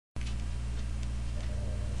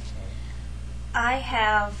I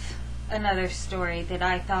have another story that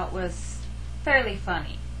I thought was fairly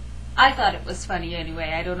funny. I thought it was funny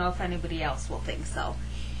anyway. I don't know if anybody else will think so.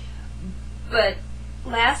 But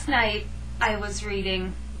last night I was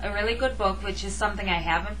reading a really good book, which is something I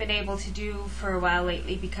haven't been able to do for a while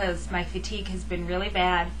lately because my fatigue has been really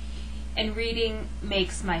bad, and reading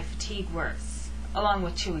makes my fatigue worse, along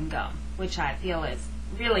with chewing gum, which I feel is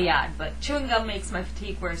really odd, but chewing gum makes my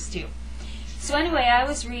fatigue worse too. So anyway, I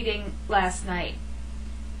was reading last night,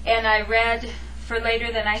 and I read for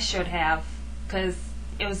later than I should have because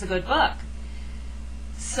it was a good book.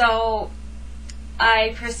 So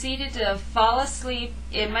I proceeded to fall asleep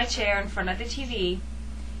in my chair in front of the TV,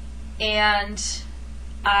 and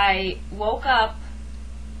I woke up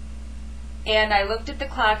and I looked at the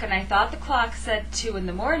clock and I thought the clock said 2 in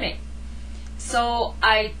the morning. So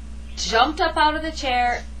I jumped up out of the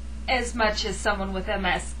chair as much as someone with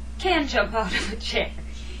MS can jump out of a chair.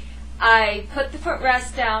 I put the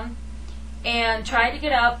footrest down and tried to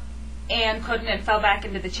get up and couldn't, and fell back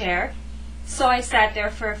into the chair. So I sat there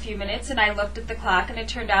for a few minutes and I looked at the clock, and it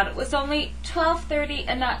turned out it was only 12:30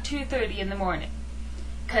 and not 2:30 in the morning,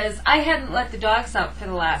 because I hadn't let the dogs out for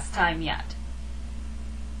the last time yet.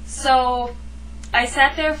 So I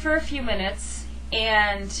sat there for a few minutes,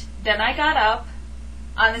 and then I got up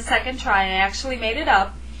on the second try. I actually made it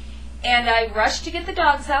up, and I rushed to get the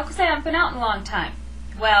dogs out because I haven't been out in a long time.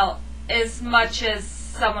 Well, as much as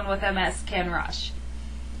someone with MS can rush.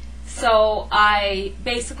 So I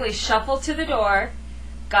basically shuffled to the door,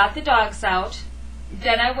 got the dogs out,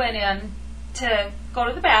 then I went in to go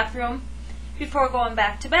to the bathroom before going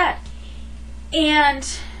back to bed. And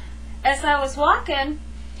as I was walking,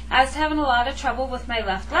 I was having a lot of trouble with my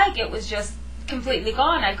left leg. It was just completely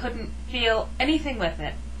gone. I couldn't feel anything with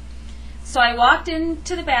it. So I walked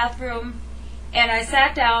into the bathroom and I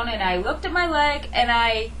sat down and I looked at my leg and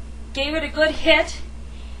I gave it a good hit,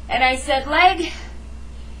 and I said, "Leg,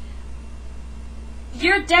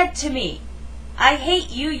 you're dead to me. I hate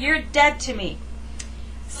you. You're dead to me."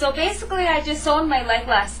 So basically I disowned my leg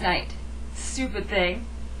last night. Stupid thing.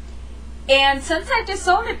 And since I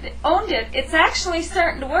disowned it, it's actually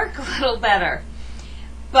starting to work a little better.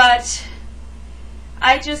 But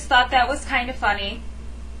I just thought that was kind of funny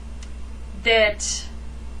that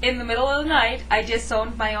in the middle of the night I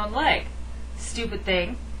disowned my own leg. Stupid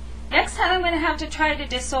thing. Next time I'm going to have to try to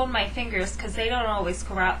disown my fingers because they don't always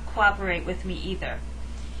cooperate with me either.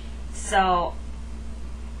 So,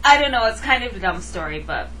 I don't know, it's kind of a dumb story,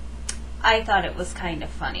 but I thought it was kind of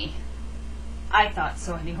funny. I thought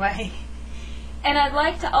so anyway. And I'd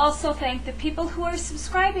like to also thank the people who are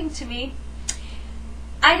subscribing to me.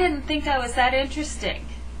 I didn't think I was that interesting.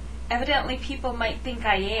 Evidently people might think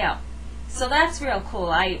I am. So that's real cool.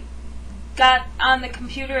 I got on the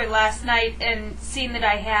computer last night and seen that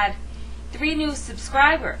I had 3 new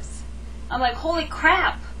subscribers. I'm like, holy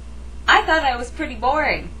crap. I thought I was pretty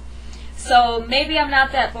boring. So maybe I'm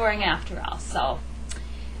not that boring after all. So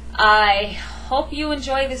I hope you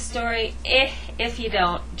enjoy this story. If you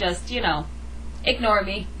don't, just, ignore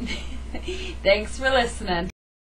me. Thanks for listening.